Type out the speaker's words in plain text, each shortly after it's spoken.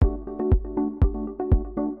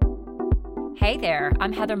Hey there,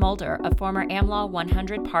 I'm Heather Mulder, a former AmLaw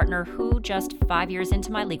 100 partner who, just 5 years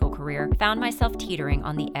into my legal career, found myself teetering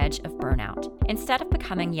on the edge of burnout. Instead of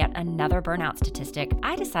becoming yet another burnout statistic,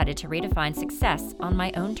 I decided to redefine success on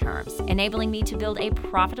my own terms, enabling me to build a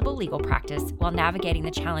profitable legal practice while navigating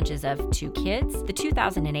the challenges of 2 kids, the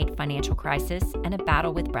 2008 financial crisis, and a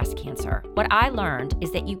battle with breast cancer. What I learned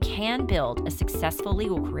is that you can build a successful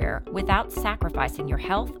legal career without sacrificing your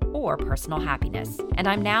health or personal happiness. And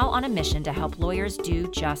I'm now on a mission to help lawyers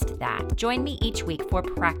do just that. Join me each week for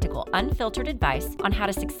practical, unfiltered advice on how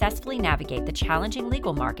to successfully navigate the challenging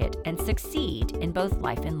legal market and succeed in both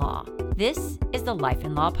life and law. This is the Life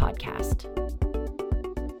and Law Podcast.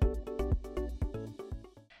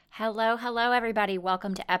 Hello, everybody.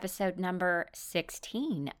 Welcome to episode number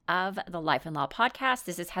 16 of the Life and Law Podcast.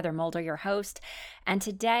 This is Heather Mulder, your host, and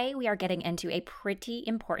today we are getting into a pretty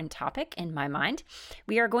important topic in my mind.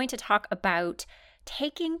 We are going to talk about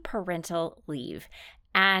taking parental leave,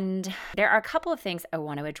 and there are a couple of things I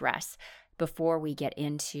want to address before we get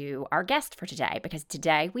into our guest for today, because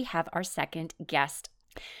today we have our second guest.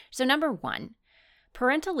 So number one,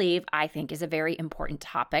 parental leave, I think, is a very important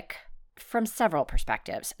topic from several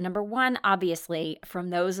perspectives. Number one, obviously, from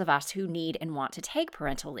those of us who need and want to take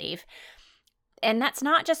parental leave. And that's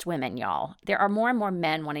not just women, y'all. There are more and more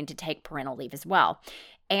men wanting to take parental leave as well.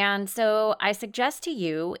 And so I suggest to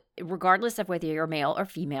you, regardless of whether you're male or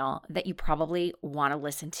female, that you probably want to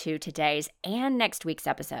listen to today's and next week's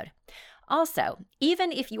episode. Also,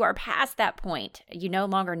 even if you are past that point, you no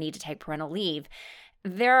longer need to take parental leave,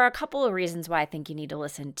 there are a couple of reasons why I think you need to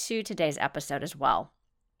listen to today's episode as well.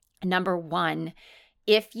 Number one,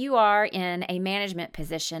 if you are in a management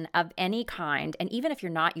position of any kind, and even if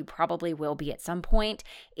you're not, you probably will be at some point,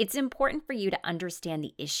 it's important for you to understand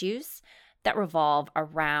the issues that revolve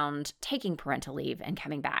around taking parental leave and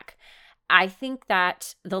coming back. I think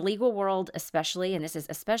that the legal world especially, and this is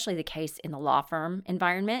especially the case in the law firm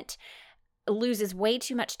environment, loses way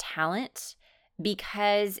too much talent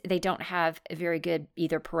because they don't have very good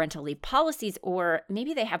either parental leave policies, or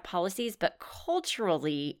maybe they have policies, but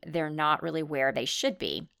culturally they're not really where they should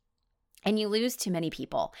be. And you lose too many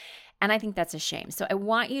people. And I think that's a shame. So I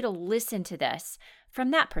want you to listen to this from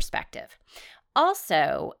that perspective.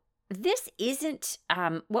 Also, this isn't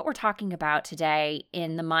what we're talking about today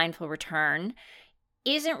in the Mindful Return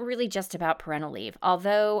isn't really just about parental leave,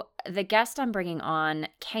 although the guest I'm bringing on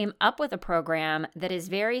came up with a program that is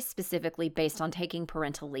very specifically based on taking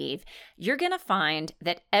parental leave. You're going to find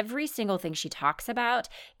that every single thing she talks about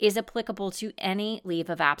is applicable to any leave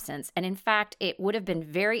of absence. And in fact, it would have been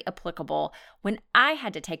very applicable when I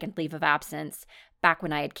had to take a leave of absence back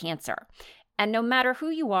when I had cancer. And no matter who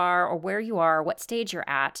you are or where you are or what stage you're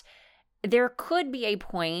at, there could be a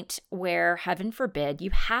point where, heaven forbid,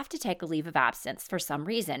 you have to take a leave of absence for some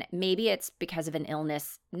reason. Maybe it's because of an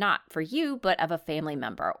illness, not for you, but of a family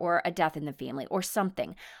member or a death in the family or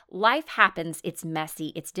something. Life happens, it's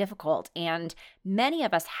messy, it's difficult, and many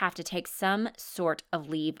of us have to take some sort of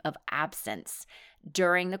leave of absence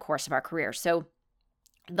during the course of our career. So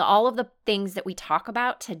all of the things that we talk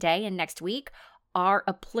about today and next week are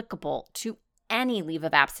applicable to any leave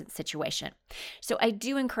of absence situation. So I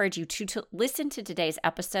do encourage you to listen to today's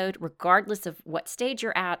episode, regardless of what stage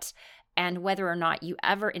you're at and whether or not you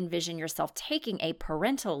ever envision yourself taking a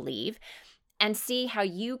parental leave, and see how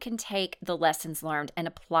you can take the lessons learned and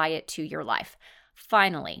apply it to your life.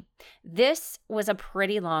 Finally, this was a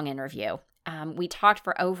pretty long interview. We talked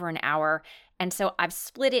for over an hour, and so I've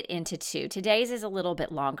split it into two. Today's is a little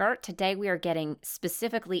bit longer. Today we are getting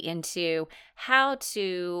specifically into how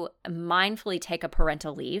to mindfully take a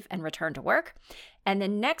parental leave and return to work. And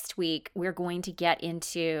then next week, we're going to get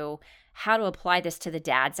into how to apply this to the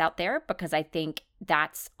dads out there, because I think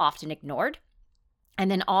that's often ignored.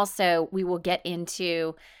 And then also we will get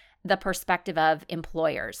into the perspective of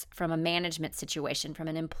employers from a management situation, from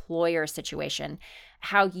an employer situation,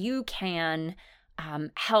 how you can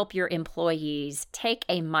help your employees take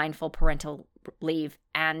a mindful parental leave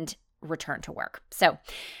and return to work. So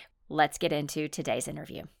let's get into today's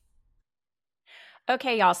interview.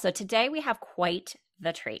 Okay, y'all. So today we have quite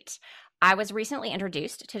the treat. I was recently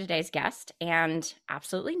introduced to today's guest and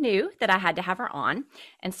absolutely knew that I had to have her on.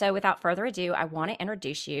 And so without further ado, I want to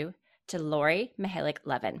introduce you to Lori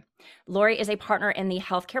Mihalik-Levin. Lori is a partner in the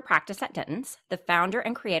healthcare practice at Dentons, the founder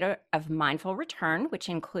and creator of Mindful Return, which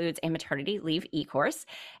includes a maternity leave e-course,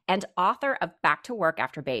 and author of Back to Work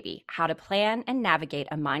After Baby, How to Plan and Navigate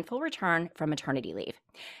a Mindful Return from Maternity Leave.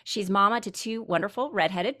 She's mama to two wonderful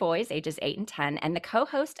redheaded boys, ages 8 and 10, and the co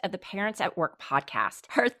host of the Parents at Work podcast.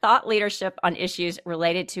 Her thought leadership on issues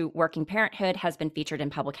related to working parenthood has been featured in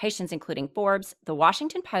publications including Forbes, The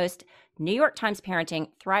Washington Post, New York Times Parenting,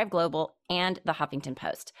 Thrive Global, and The Huffington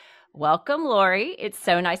Post. Welcome, Lori. It's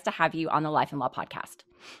so nice to have you on the Life and Law podcast.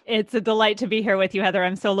 It's a delight to be here with you, Heather.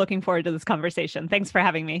 I'm so looking forward to this conversation. Thanks for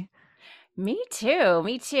having me. Me too.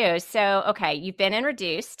 Me too. So, okay, you've been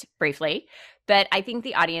introduced briefly, but I think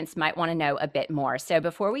the audience might want to know a bit more. So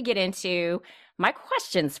before we get into my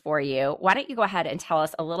questions for you, why don't you go ahead and tell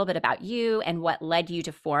us a little bit about you and what led you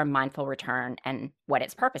to form Mindful Return and what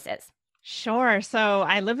its purpose is? Sure. So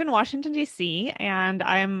I live in Washington, D.C., and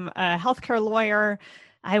I'm a healthcare lawyer.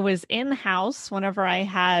 I was in-house whenever I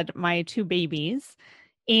had my two babies,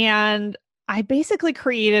 and I basically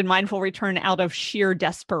created Mindful Return out of sheer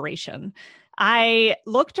desperation. I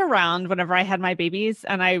looked around whenever I had my babies,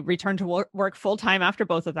 and I returned to work full time after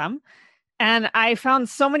both of them. And I found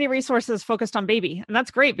so many resources focused on baby. And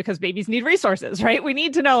that's great because babies need resources, right? We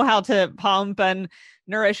need to know how to pump and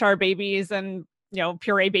nourish our babies and,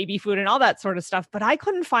 puree baby food and all that sort of stuff. But I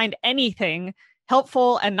couldn't find anything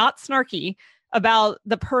helpful and not snarky about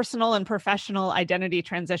the personal and professional identity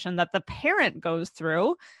transition that the parent goes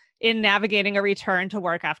through in navigating a return to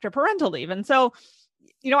work after parental leave. And so,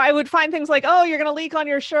 I would find things like, oh, you're going to leak on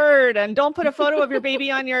your shirt and don't put a photo of your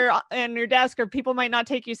baby on your desk or people might not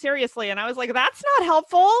take you seriously. And I was like, that's not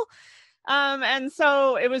helpful. And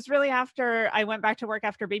so it was really after I went back to work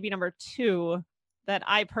after baby number 2 that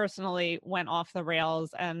I personally went off the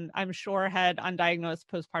rails, and I'm sure had undiagnosed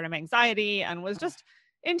postpartum anxiety and was just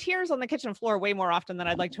in tears on the kitchen floor way more often than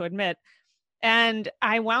I'd like to admit. And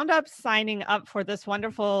I wound up signing up for this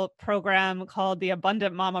wonderful program called the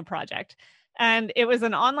Abundant Mama Project. And it was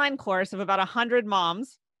an online course of about 100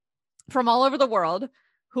 moms from all over the world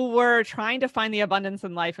who were trying to find the abundance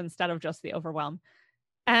in life instead of just the overwhelm.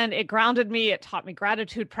 And it grounded me. It taught me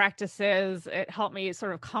gratitude practices. It helped me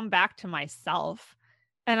sort of come back to myself.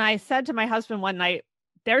 And I said to my husband one night,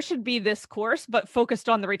 there should be this course, but focused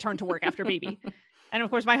on the return to work after baby. And of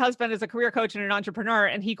course, my husband is a career coach and an entrepreneur,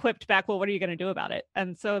 and he quipped back, well, what are you going to do about it?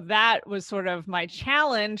 And so that was sort of my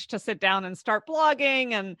challenge to sit down and start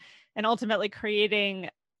blogging and ultimately creating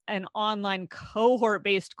an online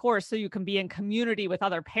cohort-based course so you can be in community with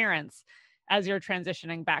other parents as you're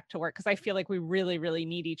transitioning back to work. Because I feel like we really, really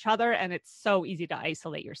need each other, and it's so easy to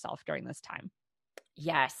isolate yourself during this time.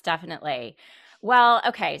 Yes, definitely. Well,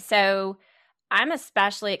 okay, so I'm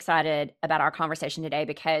especially excited about our conversation today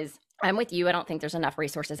because I'm with you. I don't think there's enough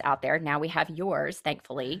resources out there. Now we have yours,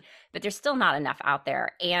 thankfully, but there's still not enough out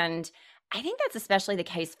there. And I think that's especially the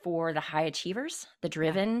case for the high achievers, the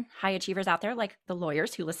driven high achievers out there, like the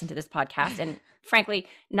lawyers who listen to this podcast. And frankly,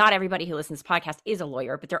 not everybody who listens to this podcast is a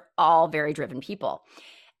lawyer, but they're all very driven people.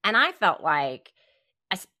 And I felt like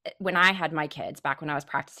when I had my kids back when I was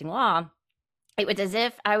practicing law, it was as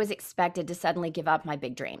if I was expected to suddenly give up my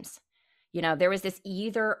big dreams. There was this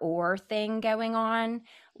either or thing going on,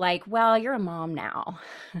 like, well, you're a mom now.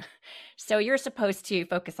 So you're supposed to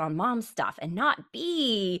focus on mom stuff and not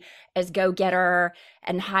be as go-getter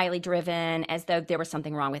and highly driven as though there was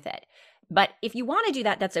something wrong with it. But if you want to do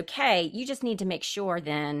that, that's okay. You just need to make sure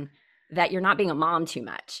then that you're not being a mom too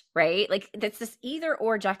much, right? Like that's this either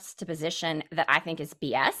or juxtaposition that I think is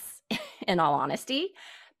BS in all honesty,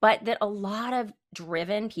 but that a lot of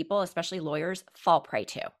driven people, especially lawyers, fall prey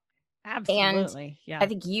to. Absolutely. And I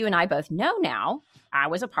think you and I both know now, I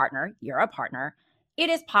was a partner, you're a partner. It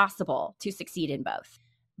is possible to succeed in both,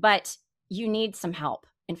 but you need some help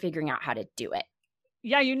in figuring out how to do it.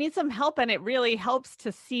 Yeah, you need some help. And it really helps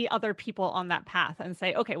to see other people on that path and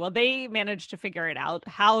say, okay, well, they managed to figure it out.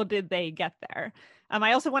 How did they get there?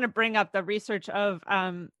 I also want to bring up the research of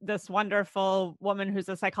this wonderful woman who's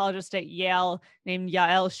a psychologist at Yale named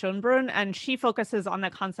Yael Schonbrun, and she focuses on the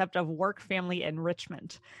concept of work-family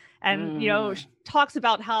enrichment. And, talks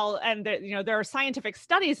about how, and there are scientific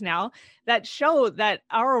studies now that show that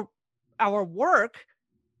our work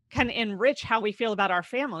can enrich how we feel about our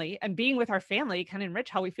family, and being with our family can enrich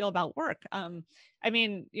how we feel about work.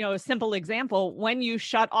 A simple example, when you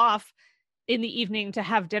shut off in the evening to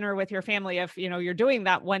have dinner with your family, if, you're doing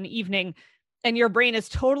that one evening and your brain is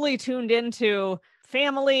totally tuned into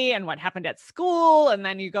family and what happened at school, and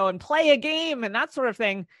then you go and play a game and that sort of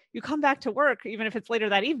thing, you come back to work, even if it's later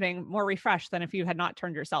that evening, more refreshed than if you had not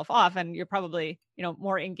turned yourself off. And you're probably,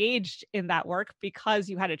 more engaged in that work because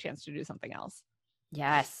you had a chance to do something else.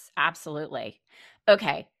 Yes, absolutely.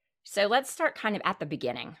 Okay, so let's start kind of at the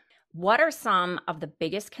beginning. What are some of the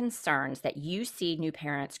biggest concerns that you see new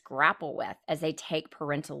parents grapple with as they take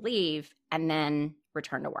parental leave and then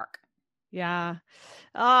return to work? Yeah.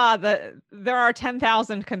 There are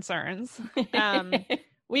 10,000 concerns.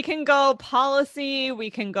 We can go policy, we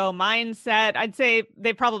can go mindset. I'd say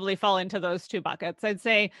they probably fall into those two buckets. I'd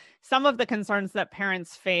say some of the concerns that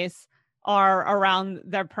parents face are around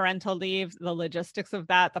their parental leave, the logistics of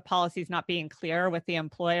that, the policies not being clear with the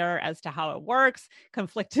employer as to how it works,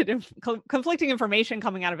 conflicting information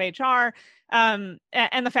coming out of HR, and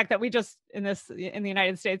the fact that we just in the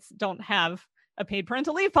United States don't have a paid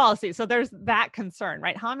parental leave policy. So there's that concern,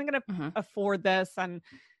 right? How am I going to afford this, and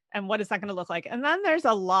what is that going to look like? And then there's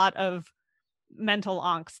a lot of mental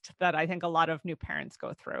angst that I think a lot of new parents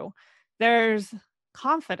go through. There's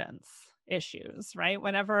confidence issues, right?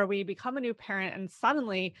 Whenever we become a new parent and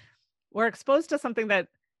suddenly we're exposed to something that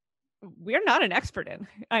we're not an expert in.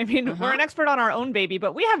 I mean, we're an expert on our own baby,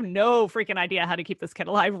 but we have no freaking idea how to keep this kid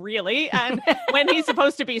alive, really. And when he's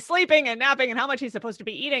supposed to be sleeping and napping and how much he's supposed to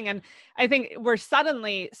be eating. And I think we're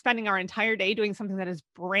suddenly spending our entire day doing something that is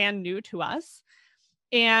brand new to us.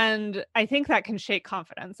 And I think that can shake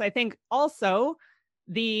confidence. I think also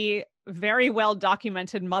the very well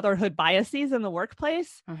documented motherhood biases in the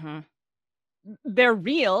workplace, they're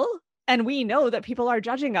real. And we know that people are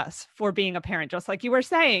judging us for being a parent, just like you were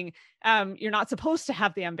saying. You're not supposed to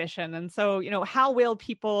have the ambition. And so, how will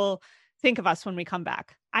people think of us when we come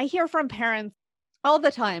back? I hear from parents all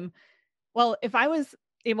the time, well, if I was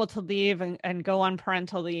able to leave and go on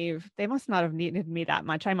parental leave, they must not have needed me that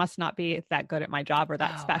much. I must not be that good at my job or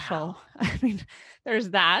that special. Wow. I mean,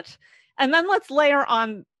 there's that. And then let's layer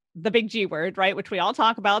on the big G word, right? Which we all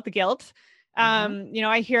talk about, the guilt.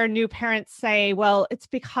 I hear new parents say, well, it's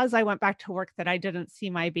because I went back to work that I didn't see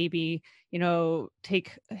my baby,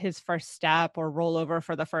 take his first step or roll over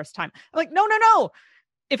for the first time. I'm like, no.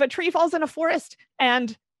 If a tree falls in a forest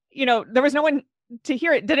and, there was no one to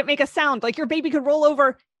hear it, didn't make a sound, like your baby could roll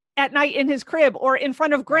over at night in his crib or in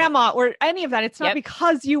front of grandma or any of that. It's not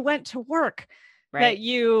because you went to work. Right. That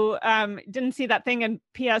you didn't see that thing, and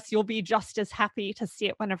P.S. you'll be just as happy to see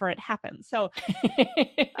it whenever it happens. So,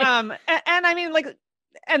 and I mean,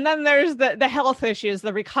 and then there's the health issues,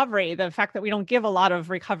 the recovery, the fact that we don't give a lot of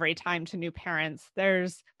recovery time to new parents.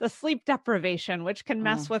 There's the sleep deprivation, which can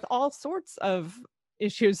mess with all sorts of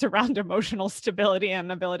issues around emotional stability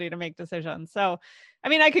and ability to make decisions. So, I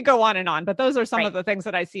mean, I could go on and on, but those are some of the things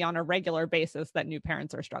that I see on a regular basis that new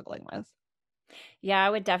parents are struggling with. Yeah, I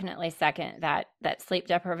would definitely second that sleep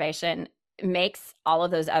deprivation makes all of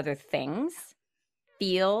those other things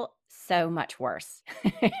feel so much worse.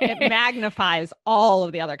 It magnifies all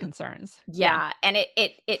of the other concerns. Yeah. And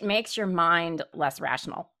it makes your mind less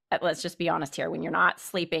rational. Let's just be honest here. When you're not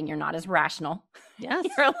sleeping, you're not as rational. Yes.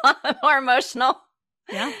 You're a lot more emotional.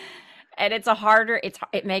 Yeah. And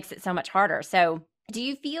it makes it so much harder. So do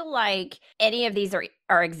you feel like any of these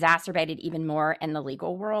are exacerbated even more in the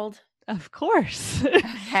legal world? Of course.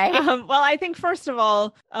 Okay. Well, I think, first of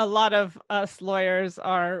all, a lot of us lawyers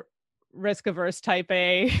are risk-averse type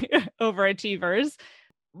A overachievers.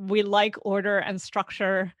 We like order and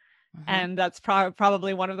structure. And that's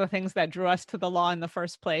probably one of the things that drew us to the law in the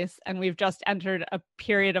first place. And we've just entered a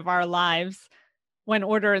period of our lives when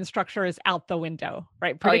order and structure is out the window,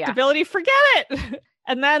 right? Predictability, forget it.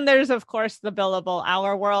 And then there's, of course, the billable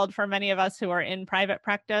hour world for many of us who are in private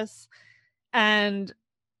practice. And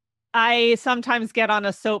I sometimes get on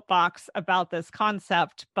a soapbox about this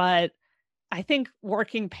concept, but I think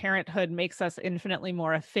working parenthood makes us infinitely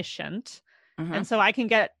more efficient. And so I can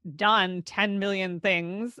get done 10 million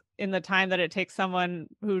things in the time that it takes someone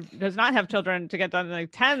who does not have children to get done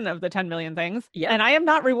like 10 of the 10 million things. Yeah. And I am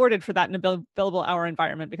not rewarded for that in a billable hour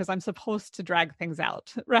environment because I'm supposed to drag things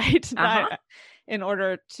out, right? In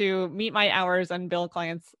order to meet my hours and bill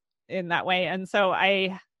clients in that way. And so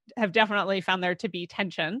I have definitely found there to be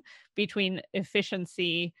tension between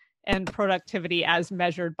efficiency and productivity as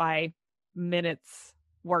measured by minutes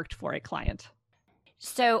worked for a client.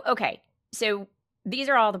 So, okay. So these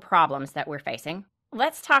are all the problems that we're facing.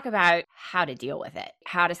 Let's talk about how to deal with it,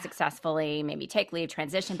 how to successfully maybe take leave,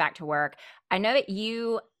 transition back to work. I know that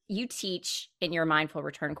you teach in your Mindful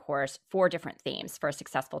Return course 4 different themes for a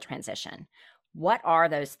successful transition. What are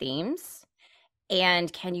those themes?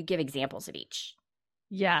 And can you give examples of each?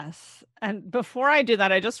 Yes. And before I do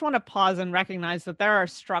that, I just want to pause and recognize that there are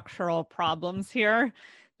structural problems here.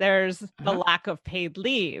 There's the lack of paid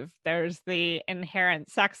leave. There's the inherent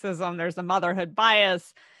sexism. There's the motherhood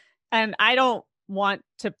bias. And I don't want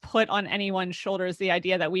to put on anyone's shoulders the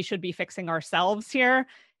idea that we should be fixing ourselves here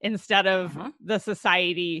instead of the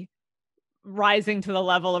society rising to the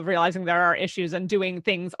level of realizing there are issues and doing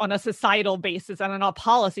things on a societal basis and on a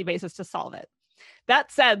policy basis to solve it. That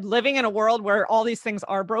said, living in a world where all these things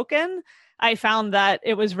are broken, I found that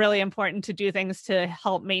it was really important to do things to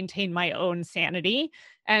help maintain my own sanity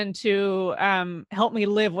and to help me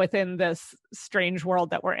live within this strange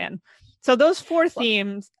world that we're in. So those four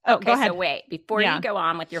themes. Okay, go ahead. So wait, before you go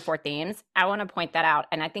on with your four themes, I want to point that out.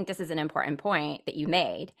 And I think this is an important point that you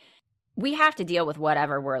made. We have to deal with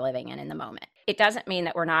whatever we're living in the moment. It doesn't mean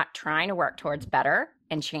that we're not trying to work towards better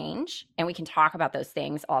and change. And we can talk about those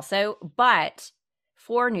things also. But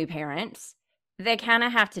for new parents, they kind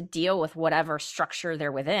of have to deal with whatever structure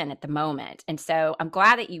they're within at the moment. And so I'm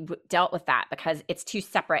glad that you dealt with that, because it's two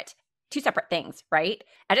separate things, right?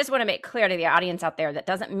 I just want to make clear to the audience out there that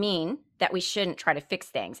doesn't mean that we shouldn't try to fix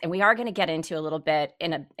things. And we are going to get into a little bit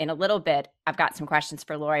in a little bit. I've got some questions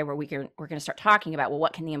for Lori where we're going to start talking about, well,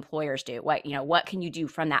 what can the employers do? What can you do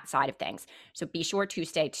from that side of things? So be sure to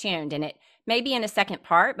stay tuned, and it may be in a second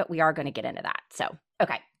part, but we are going to get into that. So,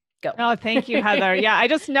 okay. Go. Oh, thank you, Heather. Yeah, I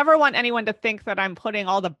just never want anyone to think that I'm putting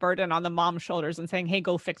all the burden on the mom's shoulders and saying, hey,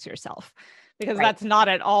 go fix yourself, because that's not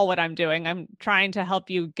at all what I'm doing. I'm trying to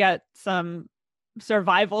help you get some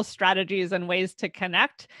survival strategies and ways to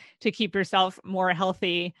connect to keep yourself more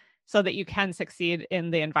healthy so that you can succeed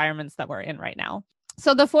in the environments that we're in right now.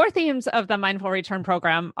 So the four themes of the Mindful Return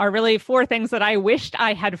program are really four things that I wished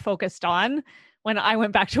I had focused on when I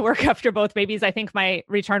went back to work after both babies. I think my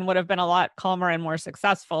return would have been a lot calmer and more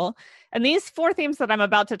successful. And these four themes that I'm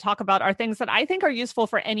about to talk about are things that I think are useful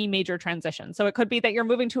for any major transition. So it could be that you're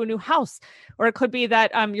moving to a new house, or it could be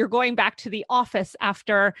that you're going back to the office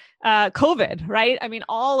after COVID, right? I mean,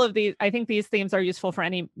 all of these, I think these themes are useful for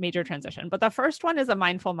any major transition. But the first one is a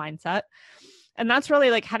mindful mindset. And that's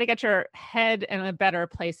really like how to get your head in a better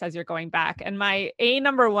place as you're going back. And my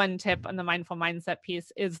number one tip on the mindful mindset piece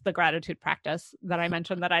is the gratitude practice that I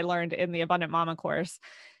mentioned that I learned in the Abundant Mama course.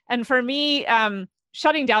 And for me,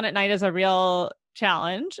 shutting down at night is a real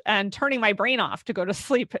challenge, and turning my brain off to go to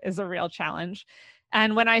sleep is a real challenge.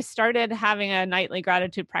 And when I started having a nightly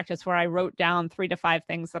gratitude practice where I wrote down 3 to 5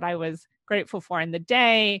 things that I was grateful for in the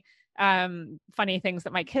day, funny things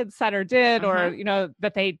that my kids said or did, or,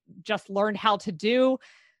 that they just learned how to do.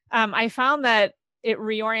 I found that it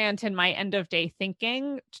reoriented my end of day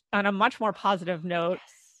thinking on a much more positive note.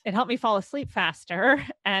 Yes. It helped me fall asleep faster.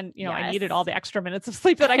 And, I needed all the extra minutes of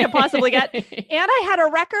sleep that I could possibly get. And I had a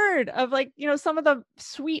record of some of the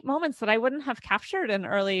sweet moments that I wouldn't have captured in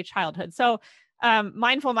early childhood. So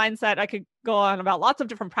mindful mindset, I could go on about lots of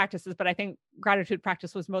different practices, but I think gratitude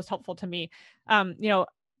practice was most helpful to me.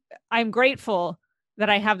 I'm grateful that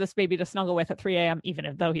I have this baby to snuggle with at 3 a.m.,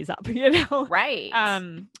 even though he's up, Right.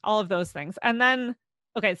 All of those things. And then,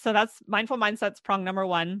 okay, so that's mindful mindset's prong number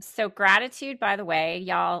 1. So gratitude, by the way,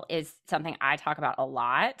 y'all, is something I talk about a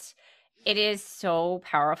lot. It is so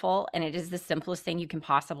powerful, and it is the simplest thing you can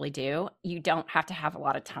possibly do. You don't have to have a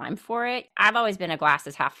lot of time for it. I've always been a glass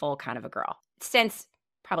is half full kind of a girl since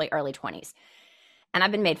probably early 20s. And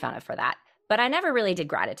I've been made fun of for that. But I never really did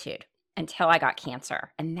gratitude until I got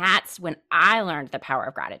cancer. And that's when I learned the power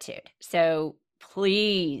of gratitude. So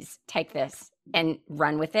please take this and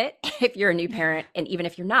run with it if you're a new parent. And even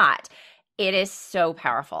if you're not, it is so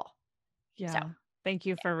powerful. Yeah. So, thank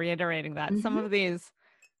you for reiterating that. Some of these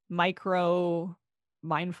micro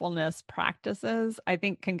mindfulness practices, I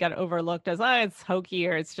think, can get overlooked as, it's hokey,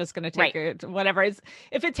 or it's just going to take it, whatever.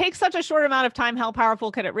 If it takes such a short amount of time, how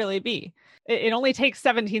powerful could it really be? It only takes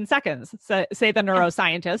 17 seconds, say the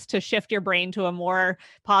neuroscientist, to shift your brain to a more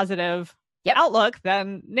positive outlook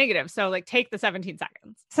than negative. So take the 17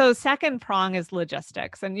 seconds. So second prong is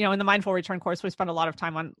logistics. And, in the Mindful Return course, we spend a lot of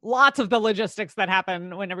time on lots of the logistics that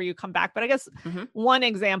happen whenever you come back. But I guess one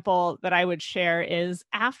example that I would share is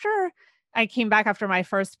after I came back after my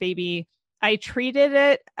first baby, I treated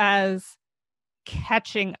it as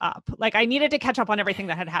catching up. I needed to catch up on everything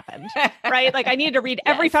that had happened, right? I needed to read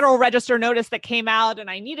every Federal Register notice that came out, and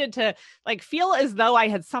I needed to feel as though I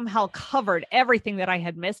had somehow covered everything that I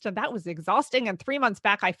had missed. And that was exhausting. And 3 months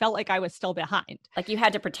back, I felt like I was still behind. You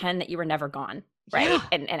had to pretend that you were never gone, right?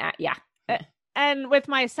 Yeah. And with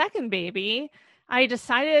my second baby, I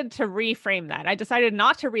decided to reframe that. I decided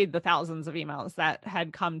not to read the thousands of emails that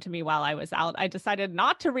had come to me while I was out. I decided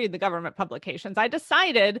not to read the government publications. I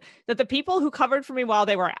decided that the people who covered for me while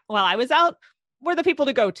I was out were the people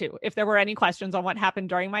to go to if there were any questions on what happened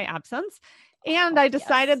during my absence. And I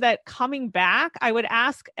decided that coming back, I would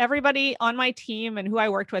ask everybody on my team and who I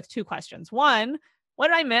worked with 2 questions. 1, what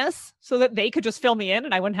did I miss, so that they could just fill me in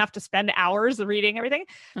and I wouldn't have to spend hours reading everything?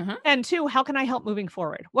 And 2, how can I help moving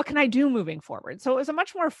forward? What can I do moving forward? So it was a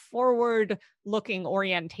much more forward-looking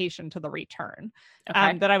orientation to the return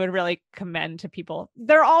that I would really commend to people.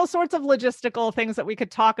 There are all sorts of logistical things that we could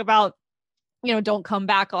talk about don't come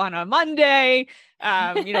back on a Monday.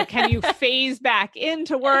 Can you phase back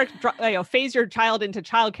into work, phase your child into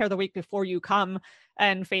childcare the week before you come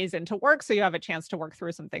and phase into work, so you have a chance to work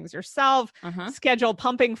through some things yourself. Schedule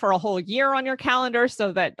pumping for a whole year on your calendar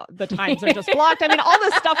so that the times are just blocked. I mean, all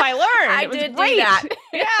this stuff I learned. I did do that.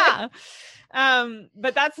 Yeah.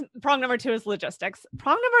 But that's prong number 2 is logistics.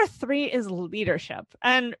 Prong number 3 is leadership.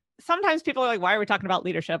 And sometimes people are like, why are we talking about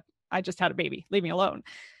leadership? I just had a baby. Leave me alone.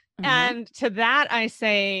 And to that, I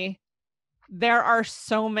say, there are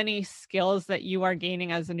so many skills that you are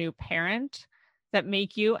gaining as a new parent that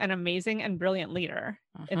make you an amazing and brilliant leader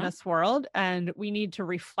in this world. And we need to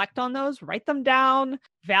reflect on those, write them down,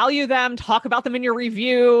 value them, talk about them in your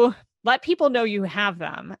review, let people know you have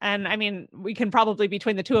them. And I mean, we can probably,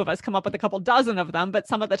 between the two of us, come up with a couple dozen of them, but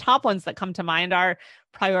some of the top ones that come to mind are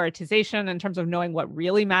prioritization in terms of knowing what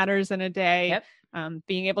really matters in a day.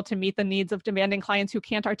 Being able to meet the needs of demanding clients who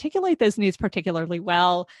can't articulate those needs particularly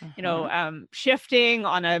well, shifting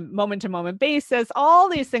on a moment-to-moment basis, all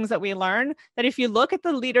these things that we learn, that if you look at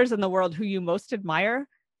the leaders in the world who you most admire,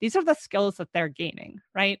 these are the skills that they're gaining,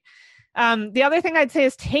 right? The other thing I'd say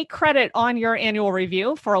is take credit on your annual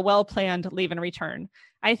review for a well-planned leave and return.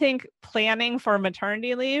 I think planning for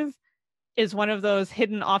maternity leave is one of those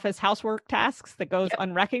hidden office housework tasks that goes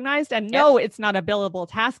unrecognized. And no, it's not a billable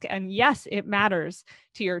task. And yes, it matters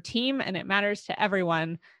to your team and it matters to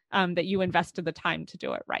everyone that you invested the time to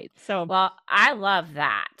do it right. So, well, I love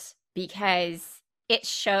that because it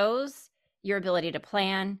shows your ability to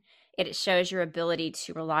plan. It shows your ability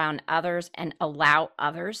to rely on others and allow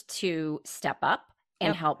others to step up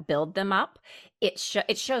and help build them up. It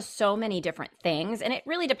shows so many different things, and it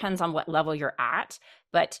really depends on what level you're at.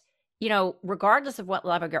 But regardless of what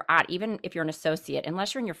level you're at, even if you're an associate,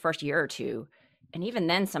 unless you're in your first year or two, and even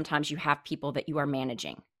then, sometimes you have people that you are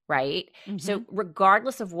managing, right? So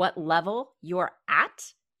regardless of what level you're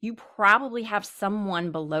at, you probably have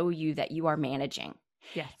someone below you that you are managing.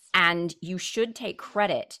 Yes. And you should take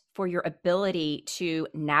credit for your ability to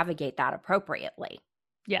navigate that appropriately.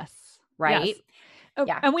 Yes. Right?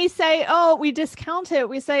 Yes. And we say, we discount it.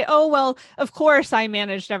 We say, well, of course I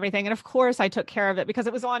managed everything. And of course I took care of it because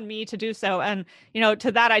it was on me to do so. And,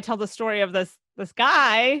 to that, I tell the story of this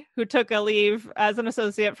guy who took a leave as an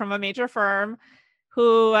associate from a major firm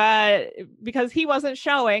who, because he wasn't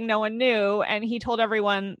showing, no one knew. And he told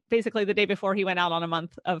everyone basically the day before he went out on a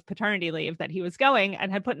month of paternity leave that he was going,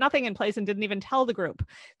 and had put nothing in place and didn't even tell the group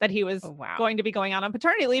that he was going to be going out on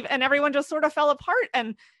paternity leave. And everyone just sort of fell apart.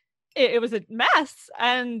 And it was a mess.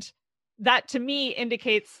 And that to me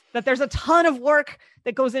indicates that there's a ton of work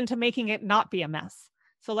that goes into making it not be a mess.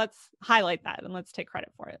 So let's highlight that and let's take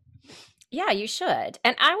credit for it. Yeah, you should.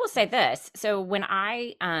 And I will say this. So when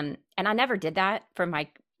I, and I never did that for my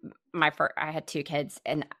first, I had 2 kids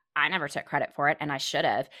and I never took credit for it, and I should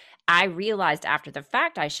have. I realized after the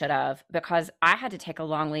fact I should have, because I had to take a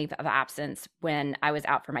long leave of absence when I was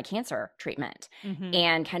out for my cancer treatment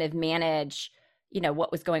and kind of manage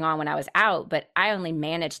what was going on when I was out, but I only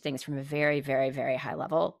managed things from a very, very, very high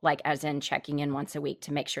level, like as in checking in once a week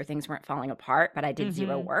to make sure things weren't falling apart, but I did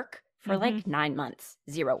zero work for like 9 months,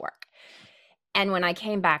 zero work. And when I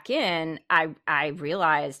came back in, I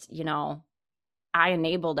realized, I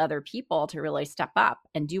enabled other people to really step up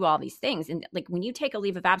and do all these things. And like when you take a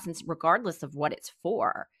leave of absence, regardless of what it's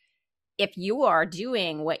for, if you are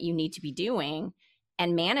doing what you need to be doing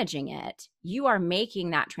and managing it, you are making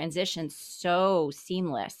that transition so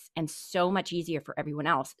seamless and so much easier for everyone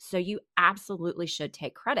else. So you absolutely should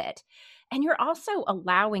take credit. And you're also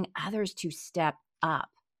allowing others to step up.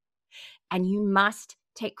 And you must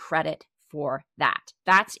take credit for that.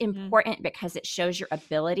 That's important because it shows your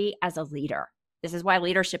ability as a leader. This is why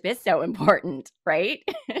leadership is so important, right?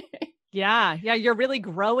 Yeah. You're really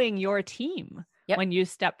growing your team when you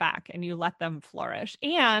step back and you let them flourish.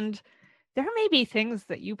 And there may be things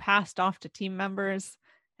that you passed off to team members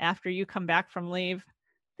after you come back from leave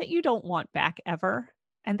that you don't want back ever.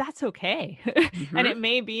 And that's okay. And it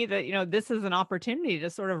may be that, this is an opportunity to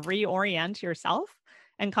sort of reorient yourself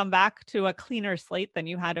and come back to a cleaner slate than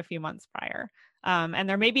you had a few months prior. And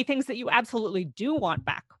there may be things that you absolutely do want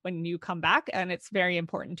back when you come back. And it's very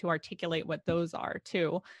important to articulate what those are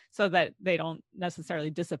too, so that they don't necessarily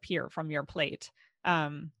disappear from your plate,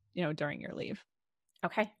 during your leave.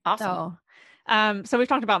 Okay. Awesome. So we've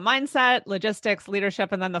talked about mindset, logistics,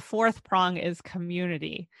 leadership, and then the 4th prong is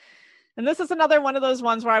community. And this is another one of those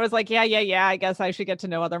ones where I was like, yeah, I guess I should get to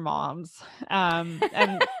know other moms. And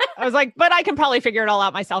I was like, but I can probably figure it all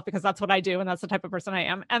out myself because that's what I do. And that's the type of person I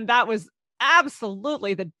am. And that was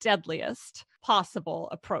absolutely the deadliest possible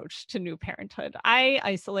approach to new parenthood. I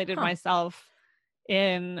isolated myself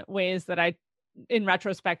in ways that I in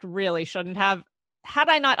retrospect, really shouldn't have. Had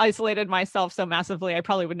I not isolated myself so massively, I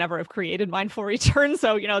probably would never have created Mindful Return.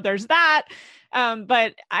 So, there's that.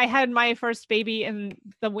 But I had my first baby in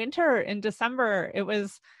the winter in December. It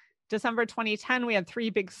was December 2010. We had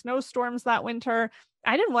 3 big snowstorms that winter.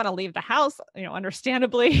 I didn't want to leave the house,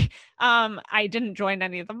 understandably. I didn't join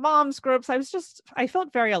any of the moms groups. I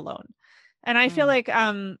felt very alone. And I feel like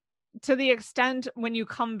to the extent when you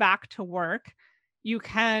come back to work, you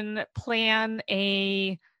can plan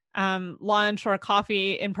a lunch or a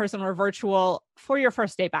coffee in person or virtual for your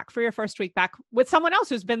first day back, for your first week back with someone else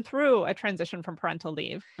who's been through a transition from parental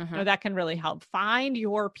leave. That can really help. Find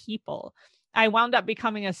your people. I wound up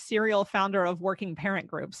becoming a serial founder of working parent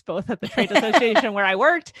groups, both at the trade association where I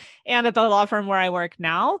worked and at the law firm where I work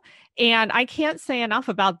now. And I can't say enough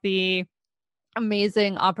about the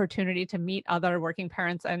amazing opportunity to meet other working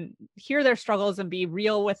parents and hear their struggles and be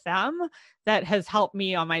real with them. That has helped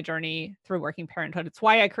me on my journey through working parenthood. It's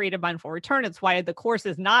why I created Mindful Return. It's why the course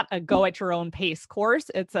is not a go at your own pace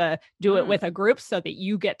course. It's a do it with a group so that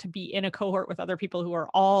you get to be in a cohort with other people who are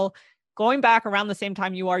all going back around the same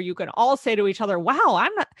time you are. You can all say to each other, wow,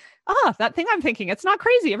 that thing I'm thinking, it's not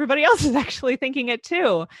crazy. Everybody else is actually thinking it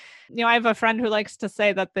too. I have a friend who likes to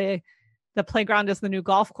say that the playground is the new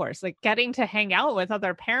golf course. Like, getting to hang out with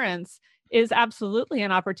other parents is absolutely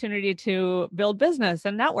an opportunity to build business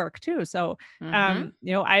and network too. So,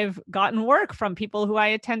 I've gotten work from people who I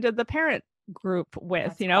attended the parent group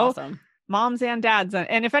with, That's awesome. Moms and dads.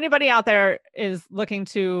 And if anybody out there is looking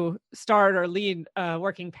to start or lead a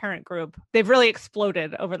working parent group, they've really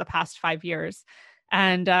exploded over the past 5 years.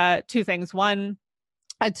 And 2 things. One,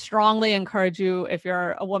 I'd strongly encourage you, if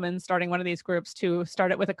you're a woman starting one of these groups, to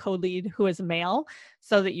start it with a co-lead who is male,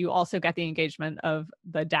 so that you also get the engagement of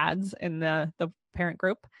the dads in the parent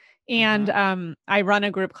group. And I run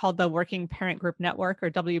a group called the Working Parent Group Network, or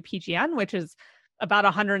WPGN, which is about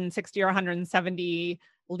 160 or 170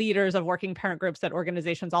 leaders of working parent groups at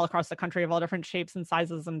organizations all across the country of all different shapes and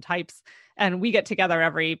sizes and types. And we get together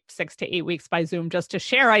every 6 to 8 weeks by Zoom just to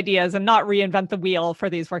share ideas and not reinvent the wheel for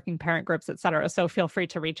these working parent groups, et cetera. So feel free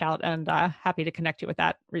to reach out, and happy to connect you with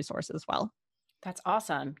that resource as well. That's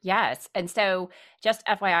awesome. Yes. And so just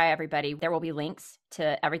FYI, everybody, there will be links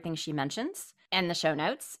to everything she mentions and the show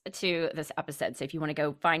notes to this episode. So if you want to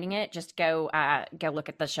go finding it, just go look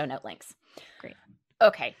at the show note links. Great.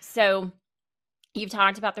 Okay. So you've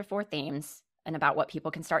talked about their 4 themes and about what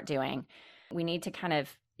people can start doing. We need to kind of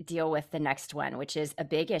deal with the next one, which is a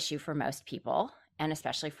big issue for most people, and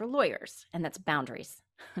especially for lawyers, and that's boundaries.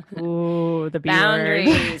 Ooh, the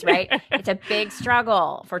boundaries, right? It's a big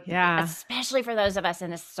struggle especially for those of us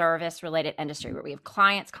in the service-related industry where we have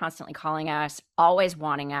clients constantly calling us, always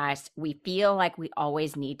wanting us. We feel like we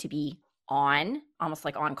always need to be on, almost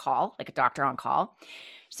like on call, like a doctor on call.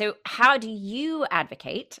 So how do you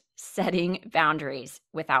advocate setting boundaries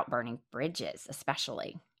without burning bridges,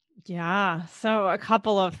 especially? Yeah. So a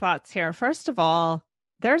couple of thoughts here. First of all,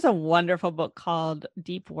 there's a wonderful book called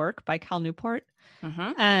Deep Work by Cal Newport.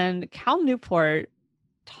 And Cal Newport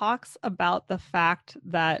talks about the fact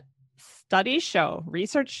that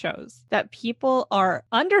research shows that people are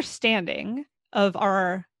understanding of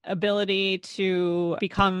our ability to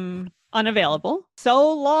become unavailable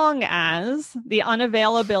so long as the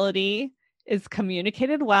unavailability is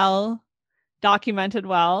communicated well, documented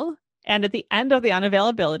well, and at the end of the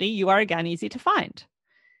unavailability, you are again easy to find.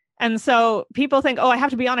 And so people think, I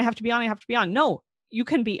have to be on, I have to be on, I have to be on. No, you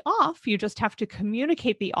can be off. You just have to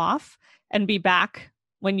communicate the off and be back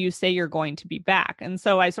when you say you're going to be back. And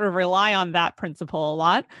so I sort of rely on that principle a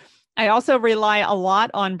lot. I also rely a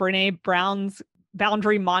lot on Brene Brown's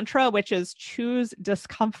boundary mantra, which is choose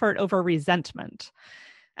discomfort over resentment.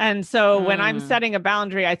 And so when I'm setting a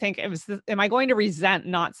boundary, I think, am I going to resent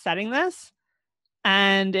not setting this?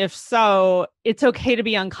 And if so, it's okay to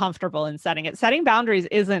be uncomfortable in setting it. Setting boundaries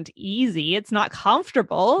isn't easy. It's not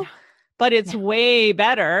comfortable, but it's way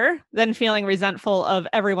better than feeling resentful of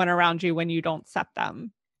everyone around you when you don't set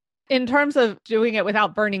them. In terms of doing it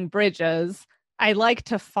without burning bridges, I like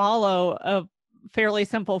to follow a fairly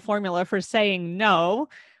simple formula for saying no,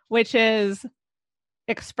 which is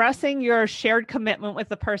expressing your shared commitment with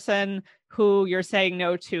the person who you're saying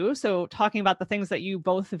no to. So talking about the things that you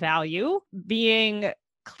both value, being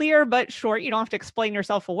clear but short. You don't have to explain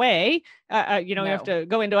yourself away. You have to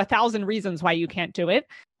go into 1,000 reasons why you can't do it.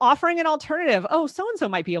 Offering an alternative. Oh, so-and-so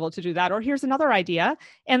might be able to do that. Or here's another idea.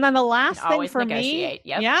 And then the last thing for me,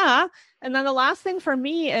 and then the last thing for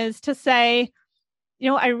me is to say,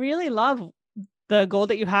 I really love the goal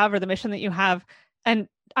that you have or the mission that you have. And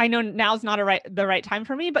I know now's not the right time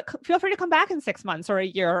for me, but feel free to come back in 6 months or a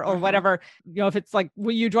year or whatever. If it's like,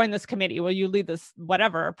 will you join this committee? Will you lead this,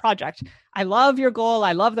 whatever project? I love your goal.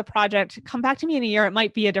 I love the project. Come back to me in a year. It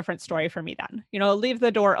might be a different story for me then, leave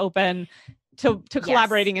the door open to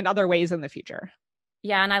collaborating in other ways in the future.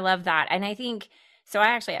 Yeah. And I love that. And I think, so I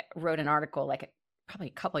actually wrote an article like probably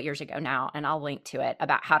a couple of years ago now, and I'll link to it,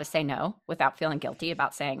 about how to say no without feeling guilty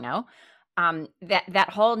about saying no. That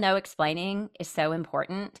whole no explaining is so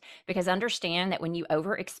important, because understand that when you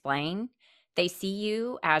over explain, they see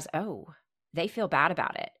you as, oh, they feel bad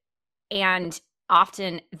about it. And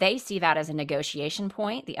often they see that as a negotiation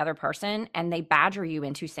point, the other person, and they badger you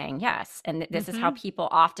into saying yes. And this is how people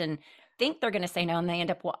often think they're going to say no, and they end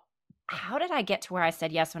up, well, how did I get to where I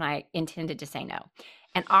said yes when I intended to say no?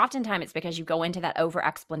 And oftentimes it's because you go into that over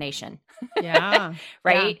explanation. Yeah.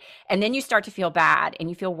 Right. Yeah. And then you start to feel bad and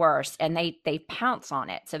you feel worse, and they pounce on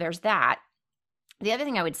it. So there's that. The other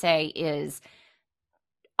thing I would say is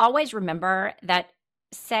always remember that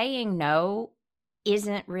saying no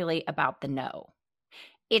isn't really about the no.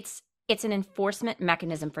 It's an enforcement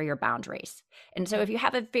mechanism for your boundaries. And so if you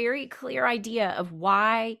have a very clear idea of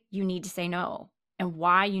why you need to say no and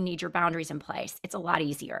why you need your boundaries in place, it's a lot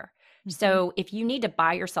easier. So if you need to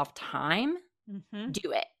buy yourself time,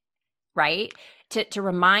 do it, right? To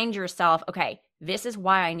remind yourself, okay, this is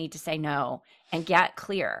why I need to say no, and get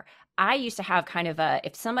clear. I used to have kind of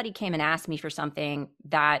if somebody came and asked me for something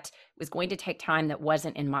that was going to take time that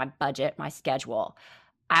wasn't in my budget, my schedule,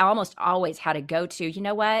 I almost always had to go to, you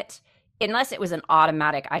know what? Unless it was an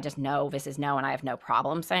automatic, I just know this is no and I have no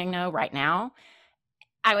problem saying no right now,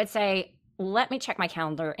 I would say, let me check my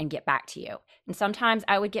calendar and get back to you. And sometimes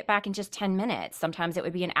I would get back in just 10 minutes. Sometimes it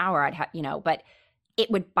would be an hour. I'd have, but it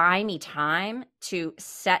would buy me time to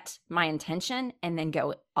set my intention and then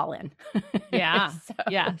go all in. Yeah.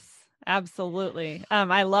 Yes, absolutely.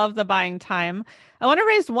 I love the buying time. I want to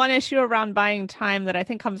raise one issue around buying time that I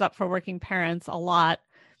think comes up for working parents a lot,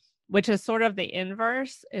 which is sort of the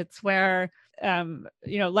inverse. It's where,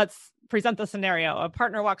 let's present the scenario. A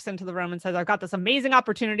partner walks into the room and says, I've got this amazing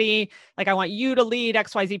opportunity. Like, I want you to lead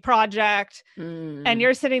XYZ project. And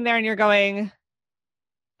you're sitting there and you're going,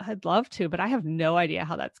 I'd love to, but I have no idea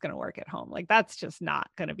how that's going to work at home. Like, that's just not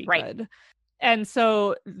going to be good. And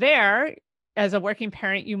so there, as a working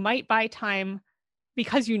parent, you might buy time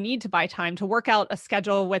because you need to buy time to work out a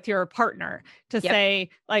schedule with your partner to say,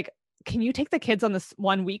 like, can you take the kids on this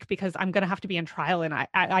 1 week because I'm going to have to be in trial and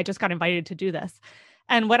I just got invited to do this.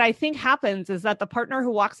 And what I think happens is that the partner who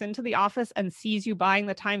walks into the office and sees you buying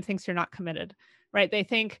the time thinks you're not committed, right? They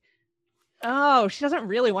think, oh, she doesn't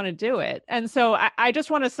really want to do it. And so I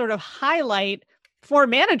just want to sort of highlight for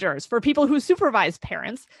managers, for people who supervise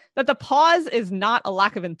parents, that the pause is not a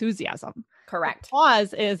lack of enthusiasm. Correct. The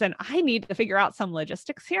pause is, and I need to figure out some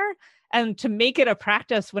logistics here. And to make it a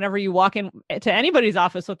practice whenever you walk in to anybody's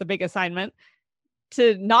office with a big assignment,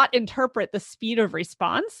 to not interpret the speed of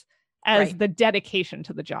response as the dedication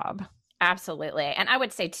to the job. Absolutely. And I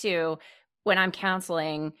would say too, when I'm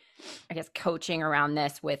counseling, I guess coaching around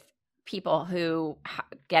this with people who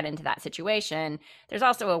get into that situation, there's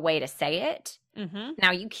also a way to say it.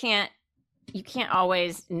 Now you can't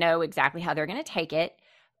always know exactly how they're going to take it,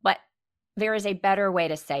 but there is a better way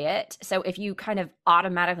to say it. So if you kind of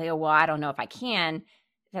automatically go, well, I don't know if I can,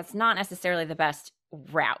 that's not necessarily the best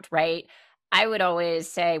route, right? I would always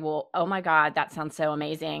say, well, oh my God, that sounds so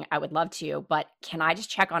amazing. I would love to, but can I just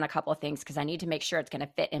check on a couple of things? Because I need to make sure it's going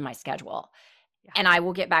to fit in my schedule. Yeah. And I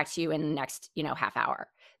will get back to you in the next, half hour.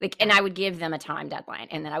 And I would give them a time deadline.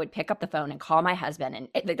 And then I would pick up the phone and call my husband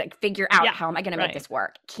and figure out how am I going to make this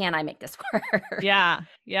work? Can I make this work? Yeah.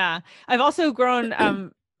 I've also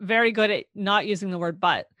grown very good at not using the word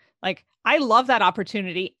but. Like, I love that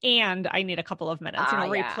opportunity and I need a couple of minutes.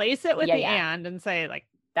 Replace it with and say, like,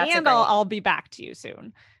 I'll be back to you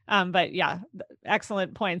soon. But yeah,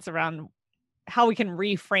 excellent points around how we can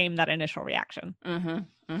reframe that initial reaction.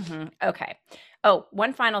 Okay. Oh,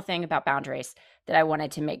 one final thing about boundaries that I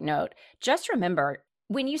wanted to make note. Just remember,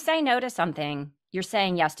 when you say no to something, you're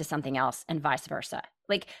saying yes to something else, and vice versa.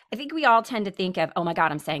 Like, I think we all tend to think of, oh my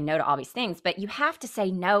God, I'm saying no to all these things, but you have to say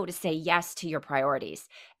no to say yes to your priorities.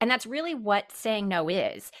 And that's really what saying no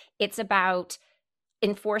is. It's about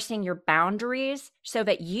enforcing your boundaries so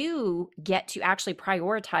that you get to actually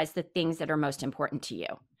prioritize the things that are most important to you.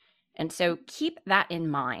 And so keep that in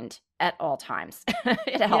mind at all times.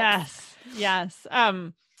 It helps. Yes.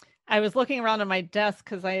 I was looking around on my desk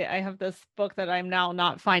because I have this book that I'm now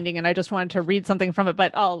not finding, and I just wanted to read something from it,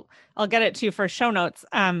 but I'll get it to you for show notes.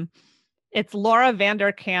 It's Laura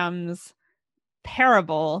Vanderkam's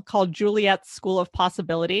parable called Juliet's School of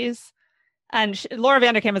Possibilities. And Laura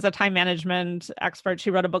Vanderkam is a time management expert.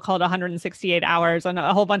 She wrote a book called 168 Hours and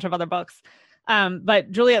a whole bunch of other books.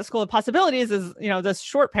 But Juliet School of Possibilities is, this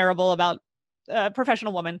short parable about a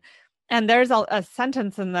professional woman. And there's a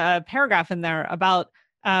sentence in the paragraph in there about,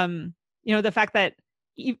 the fact that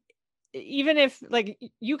even if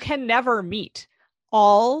you can never meet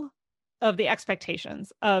all of the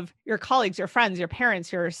expectations of your colleagues, your friends, your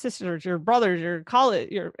parents, your sisters, your brothers, your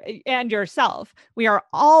college, and yourself. We are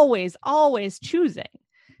always, always choosing.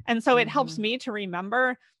 And so it helps me to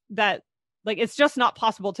remember that it's just not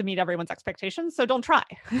possible to meet everyone's expectations. So don't try.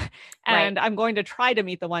 And I'm going to try to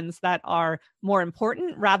meet the ones that are more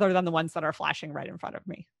important rather than the ones that are flashing right in front of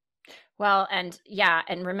me. Well, and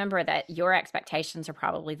remember that your expectations are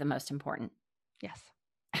probably the most important. Yes.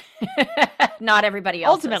 Not everybody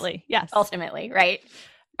else. Ultimately, yes. Ultimately, right?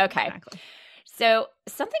 Okay. Exactly. So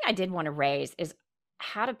something I did want to raise is,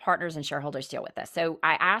 how do partners and shareholders deal with this? So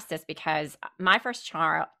I asked this because my first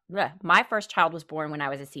child was born when I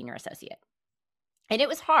was a senior associate. And it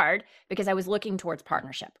was hard because I was looking towards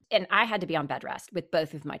partnership. And I had to be on bed rest with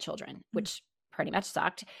both of my children, which pretty much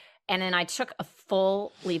sucked. And then I took a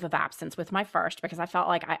full leave of absence with my first because I felt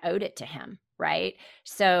like I owed it to him, right?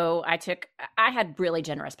 So I had really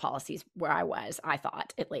generous policies where I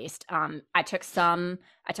thought, at least. I took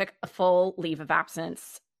a full leave of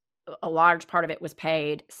absence. A large part of it was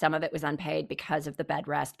paid. Some of it was unpaid because of the bed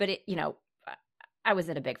rest. But I was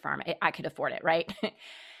at a big firm. I could afford it, right?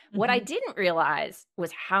 What I didn't realize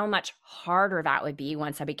was how much harder that would be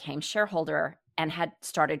once I became shareholder and had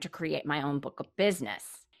started to create my own book of business.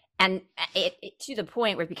 And it to the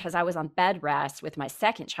point where, because I was on bed rest with my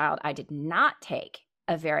second child, I did not take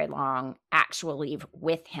a very long actual leave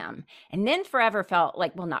with him. And then forever felt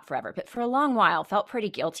like, well, not forever, but for a long while felt pretty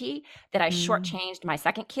guilty that I shortchanged my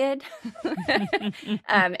second kid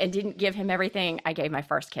and didn't give him everything I gave my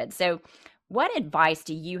first kid. So what advice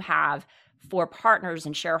do you have for partners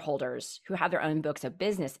and shareholders who have their own books of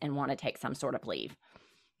business and want to take some sort of leave?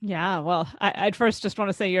 Yeah, well, I'd first just want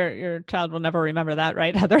to say your child will never remember that,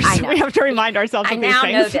 right, Heather? So we have to remind ourselves of these things.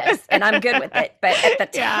 I now know this, and I'm good with it. But at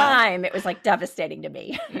the time, it was devastating to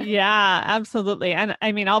me. Yeah, absolutely. And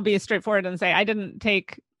I mean, I'll be straightforward and say I didn't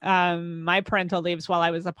take my parental leaves while I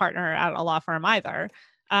was a partner at a law firm either.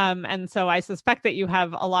 And so I suspect that you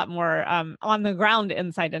have a lot more on the ground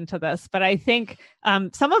insight into this. But I think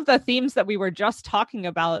some of the themes that we were just talking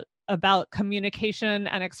about communication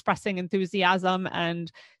and expressing enthusiasm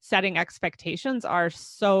and setting expectations are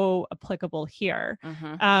so applicable here.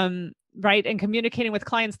 Right. And communicating with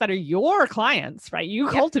clients that are your clients, right? You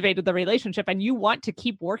cultivated the relationship and you want to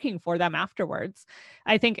keep working for them afterwards.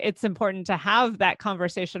 I think it's important to have that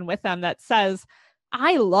conversation with them that says,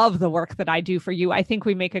 I love the work that I do for you. I think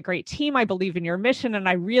we make a great team. I believe in your mission, and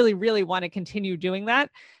I really, really want to continue doing that.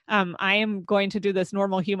 I am going to do this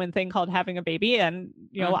normal human thing called having a baby, and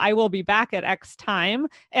I will be back at X time.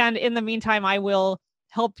 And in the meantime, I will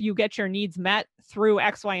help you get your needs met through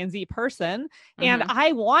X, Y, and Z person. And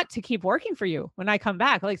I want to keep working for you when I come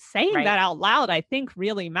back. Saying that out loud, I think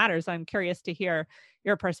really matters. I'm curious to hear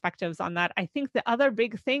your perspectives on that. I think the other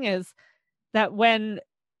big thing is that when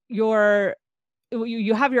you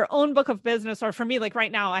have your own book of business, or for me,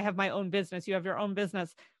 right now, I have my own business, you have your own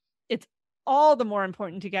business. It's all the more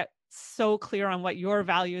important to get so clear on what your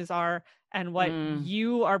values are and what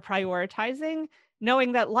you are prioritizing,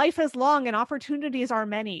 knowing that life is long and opportunities are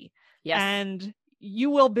many. Yes. And you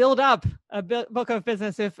will build up a book of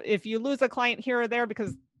business if you lose a client here or there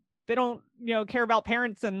because they don't, care about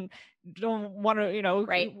parents and don't want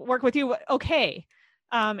to, work with you. Okay.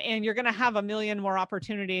 And you're going to have a million more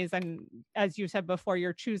opportunities. And as you said before,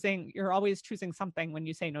 you're always choosing something when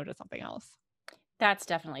you say no to something else. That's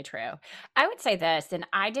definitely true. I would say this, and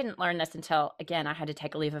I didn't learn this until, again, I had to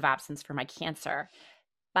take a leave of absence for my cancer.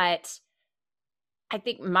 But I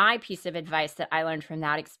think my piece of advice that I learned from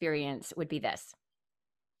that experience would be this.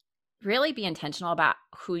 Really be intentional about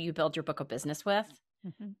who you build your book of business with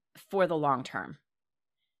for the long term.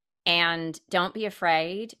 And don't be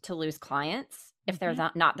afraid to lose clients if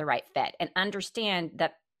they're not the right fit, and understand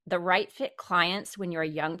that the right fit clients when you're a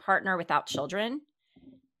young partner without children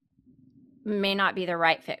may not be the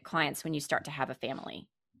right fit clients when you start to have a family,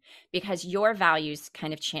 because your values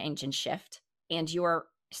kind of change and shift and your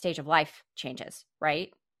stage of life changes,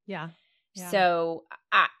 right? Yeah. So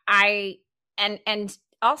and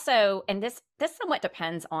also, and this somewhat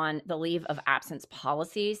depends on the leave of absence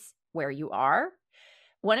policies where you are.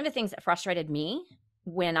 One of the things that frustrated me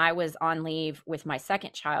when I was on leave with my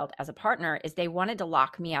second child as a partner is they wanted to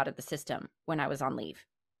lock me out of the system when I was on leave,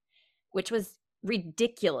 which was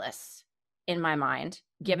ridiculous in my mind,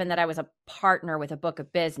 given that I was a partner with a book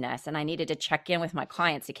of business and I needed to check in with my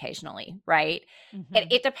clients occasionally, right?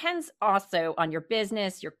 It depends also on your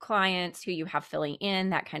business, your clients, who you have filling in,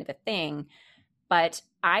 that kind of a thing. But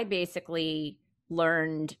I basically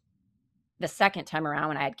learned the second time around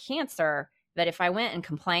when I had cancer that if I went and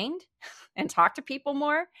complained and talked to people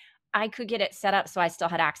more, I could get it set up so I still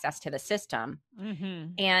had access to the system.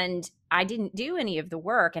 And I didn't do any of the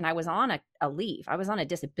work, and I was on a leave. I was on a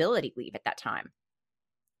disability leave at that time.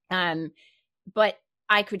 But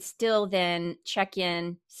I could still then check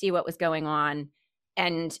in, see what was going on.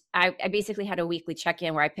 And I basically had a weekly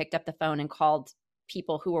check-in where I picked up the phone and called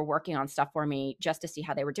people who were working on stuff for me just to see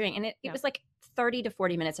how they were doing. And it was like 30 to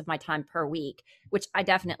 40 minutes of my time per week, which I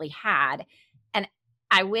definitely had. And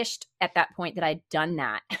I wished at that point that I'd done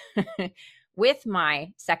that with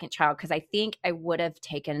my second child, because I think I would have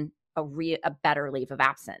taken a better leave of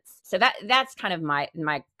absence. So that's kind of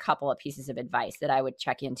my couple of pieces of advice that I would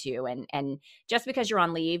check into. And just because you're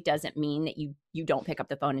on leave doesn't mean that you don't pick up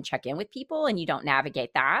the phone and check in with people and you don't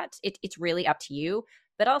navigate that. It's really up to you.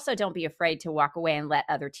 But also don't be afraid to walk away and let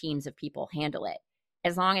other teams of people handle it.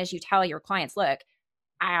 As long as you tell your clients, look,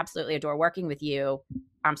 I absolutely adore working with you.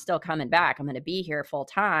 I'm still coming back. I'm going to be here full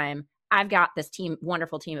time. I've got this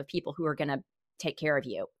wonderful team of people who are going to take care of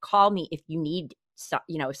you. Call me if you need,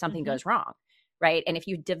 if something goes wrong, right? And if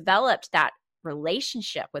you developed that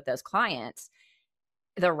relationship with those clients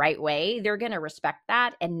the right way, they're going to respect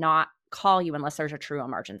that and not call you unless there's a true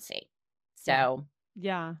emergency. So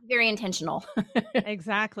yeah, very intentional.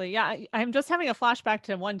 Exactly. Yeah. I'm just having a flashback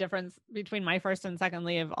to one difference between my first and second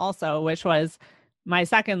leave also, which was my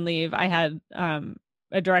second leave. I had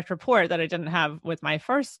a direct report that I didn't have with my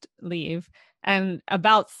first leave. And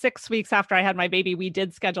about 6 weeks after I had my baby, we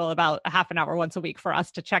did schedule about a half an hour once a week for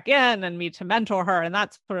us to check in and me to mentor her and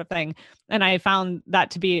that sort of thing. And I found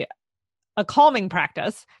that to be a calming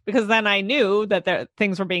practice, because then I knew that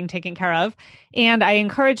things were being taken care of. And I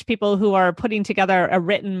encourage people who are putting together a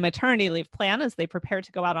written maternity leave plan as they prepare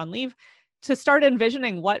to go out on leave to start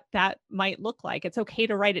envisioning what that might look like. It's okay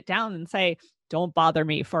to write it down and say, don't bother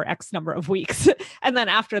me for X number of weeks. And then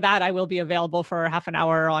after that, I will be available for half an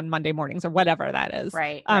hour on Monday mornings or whatever that is.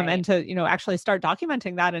 Right. And to, actually start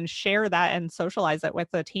documenting that and share that and socialize it with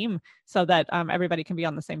the team so that everybody can be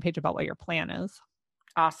on the same page about what your plan is.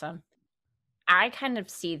 Awesome. I kind of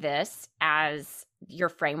see this as your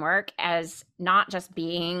framework as not just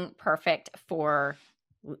being perfect for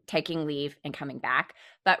taking leave and coming back,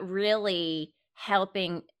 but really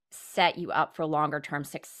helping set you up for longer term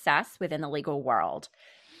success within the legal world.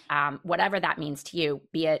 Whatever that means to you,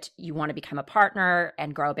 be it you want to become a partner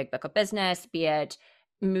and grow a big book of business, be it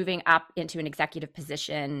moving up into an executive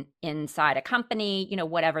position inside a company,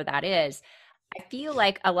 whatever that is. I feel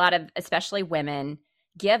like a lot of, especially women,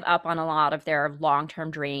 give up on a lot of their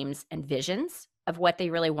long-term dreams and visions of what they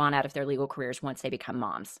really want out of their legal careers once they become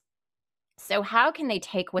moms. So how can they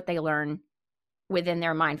take what they learn within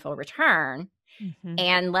their mindful return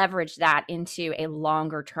and leverage that into a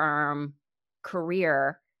longer-term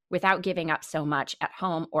career without giving up so much at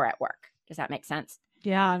home or at work? Does that make sense?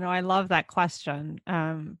 Yeah, no, I love that question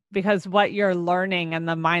because what you're learning and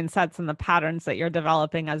the mindsets and the patterns that you're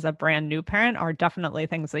developing as a brand new parent are definitely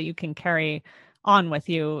things that you can carry on with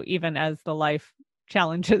you, even as the life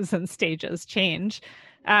challenges and stages change.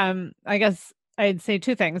 I guess I'd say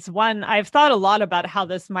two things. One, I've thought a lot about how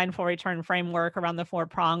this mindful return framework around the 4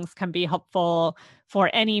 prongs can be helpful for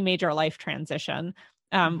any major life transition.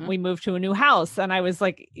 We moved to a new house and I was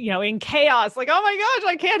like, in chaos, like, oh my gosh,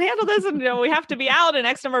 I can't handle this. And we have to be out in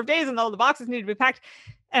X number of days and all the boxes need to be packed.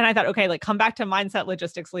 And I thought, okay, like come back to mindset,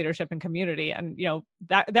 logistics, leadership, and community. And,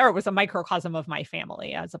 that there was a microcosm of my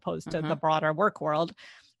family as opposed to the broader work world.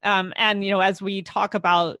 And, as we talk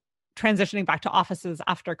about transitioning back to offices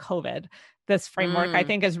after COVID, this framework I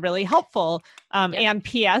think is really helpful. And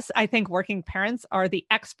PS, I think working parents are the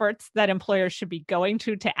experts that employers should be going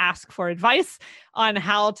to ask for advice on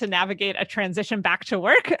how to navigate a transition back to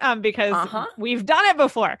work because we've done it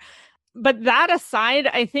before. But that aside,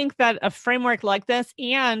 I think that a framework like this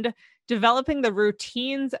and developing the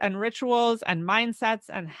routines and rituals and mindsets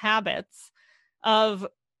and habits of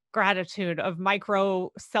gratitude, of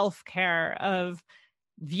micro self-care, of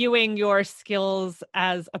viewing your skills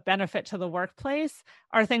as a benefit to the workplace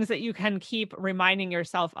are things that you can keep reminding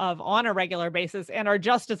yourself of on a regular basis and are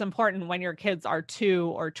just as important when your kids are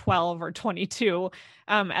 2 or 12 or 22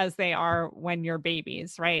 as they are when you're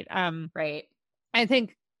babies, right? Right. I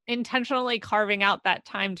think intentionally carving out that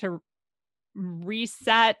time to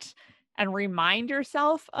reset and remind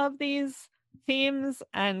yourself of these themes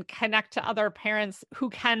and connect to other parents who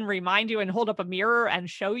can remind you and hold up a mirror and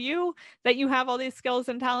show you that you have all these skills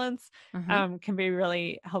and talents, can be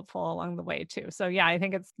really helpful along the way too. So yeah, I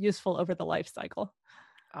think it's useful over the life cycle.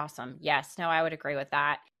 Awesome. Yes. No, I would agree with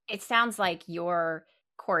that. It sounds like your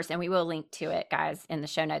course, and we will link to it, guys, in the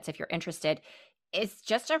show notes if you're interested. It's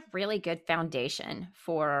just a really good foundation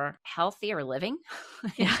for healthier living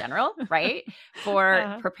in general, right?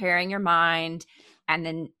 For preparing your mind and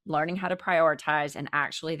then learning how to prioritize and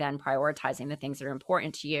actually then prioritizing the things that are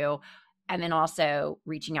important to you. And then also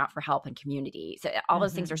reaching out for help and community. So all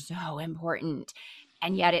those things are so important.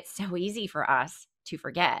 And yet it's so easy for us to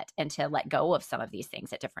forget and to let go of some of these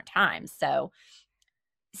things at different times. So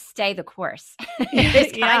stay the course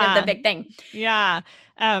is kind of the big thing. Yeah.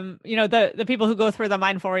 The people who go through the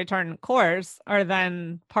Mindful Return course are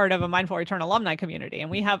then part of a Mindful Return alumni community. And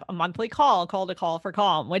we have a monthly call to Call for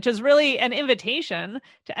Calm, which is really an invitation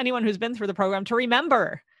to anyone who's been through the program to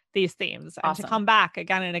remember these themes and to come back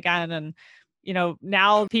again and again. And,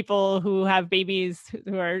 now people who have babies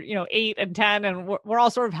who are, 8 and 10, and we're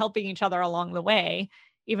all sort of helping each other along the way,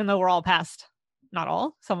 even though we're all past, not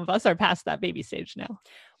all, some of us are past that baby stage now.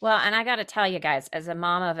 Well, and I got to tell you guys, as a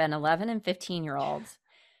mom of an 11 and 15-year-olds,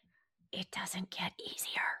 it doesn't get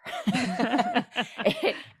easier.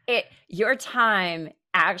 Your time,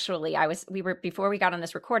 actually, before we got on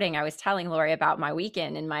this recording, I was telling Lori about my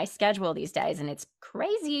weekend and my schedule these days, and it's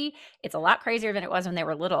crazy. It's a lot crazier than it was when they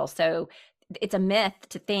were little. So it's a myth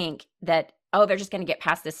to think that, they're just going to get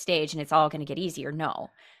past this stage and it's all going to get easier. No.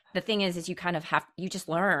 The thing is you kind of you just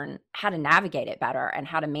learn how to navigate it better and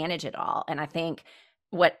how to manage it all. And I think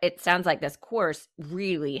what it sounds like this course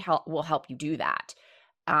really will help you do that.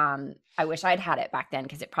 I wish I'd had it back then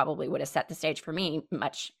because it probably would have set the stage for me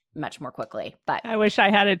much, much more quickly. But I wish I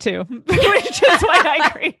had it too, which is why I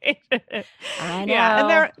created it. I know. Yeah,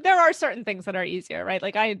 and there are certain things that are easier, right?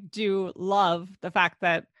 Like I do love the fact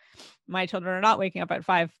that my children are not waking up at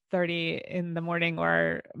 5:30 in the morning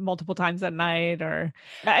or multiple times at night, or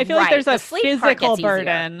I feel like there's a physical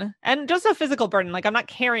burden and just a physical burden. Like I'm not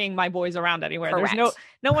carrying my boys around anywhere. Correct. There's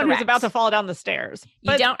no one who's about to fall down the stairs.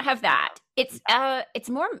 But you don't have that. It's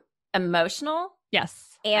more emotional.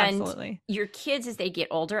 Yes, and absolutely. Your kids, as they get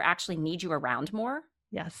older, actually need you around more.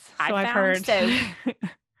 Yes, so I've heard. So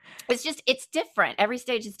it's different. Every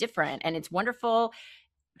stage is different, and it's wonderful.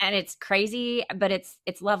 And it's crazy, but it's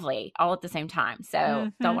lovely all at the same time. So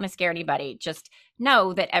don't want to scare anybody. Just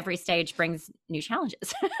know that every stage brings new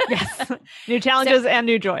challenges. Yes, new challenges and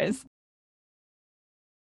new joys.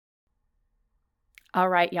 All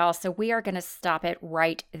right, y'all. So we are going to stop it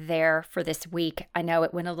right there for this week. I know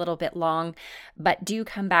it went a little bit long, but do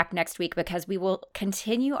come back next week because we will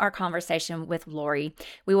continue our conversation with Lori.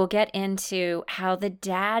 We will get into how the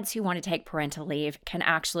dads who want to take parental leave can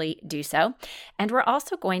actually do so. And we're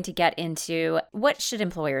also going to get into what should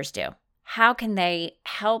employers do? How can they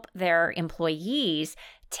help their employees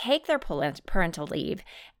take their parental leave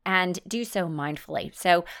and do so mindfully?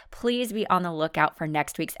 So please be on the lookout for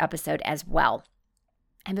next week's episode as well.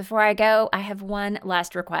 And before I go, I have one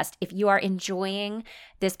last request. If you are enjoying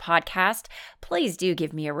this podcast, please do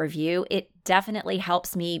give me a review. It definitely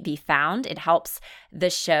helps me be found. It helps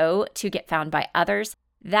the show to get found by others.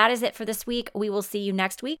 That is it for this week. We will see you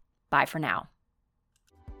next week. Bye for now.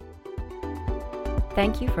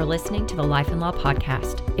 Thank you for listening to the Life and Law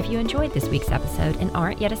Podcast. If you enjoyed this week's episode and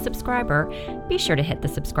aren't yet a subscriber, be sure to hit the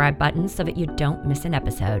subscribe button so that you don't miss an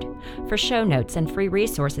episode. For show notes and free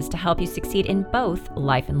resources to help you succeed in both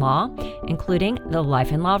life and law, including the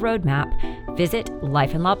Life and Law Roadmap, visit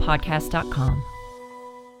lifeandlawpodcast.com.